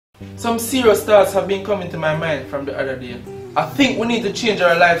Some serious thoughts have been coming to my mind from the other day. I think we need to change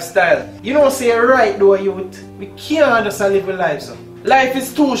our lifestyle. You know, say right though, youth. We can't just live a life, so. Life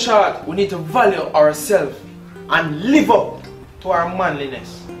is too short. We need to value ourselves and live up to our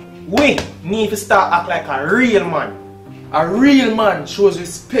manliness. We need to start act like a real man. A real man shows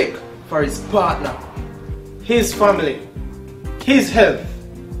respect for his partner, his family, his health,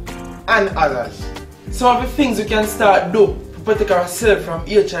 and others. Some of the things we can start do to protect ourselves from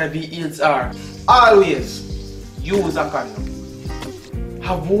HIV/AIDS are: always use a condom.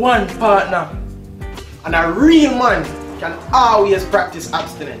 Have one partner. And a real man can always practice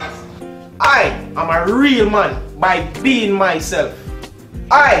abstinence. I am a real man by being myself.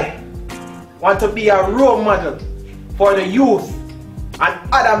 I want to be a role model for the youth and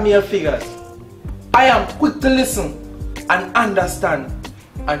other male figures. I am quick to listen and understand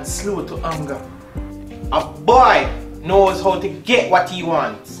and slow to anger. A boy knows how to get what he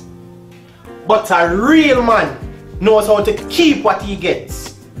wants, but a real man knows how to keep what he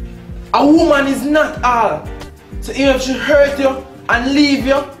gets. A woman is not all, so even if she hurt you and leave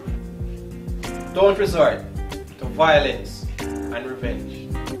you, don't resort to violence and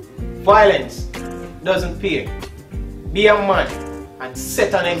revenge. Violence doesn't pay. Be a man and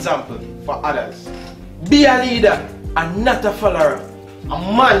set an example for others. Be a leader and not a follower. A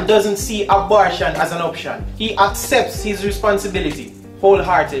man doesn't see abortion as an option. He accepts his responsibility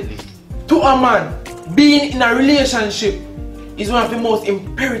wholeheartedly. To a man, being in a relationship is one of the most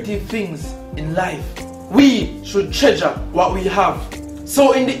imperative things in life. We should treasure what we have.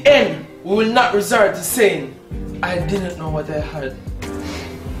 So in the end, we will not resort to saying, I didn't know what I had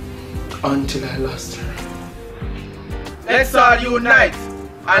until I lost her. Let's all unite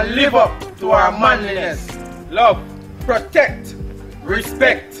and live up to our manliness. Love, protect,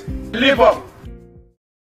 respect, live up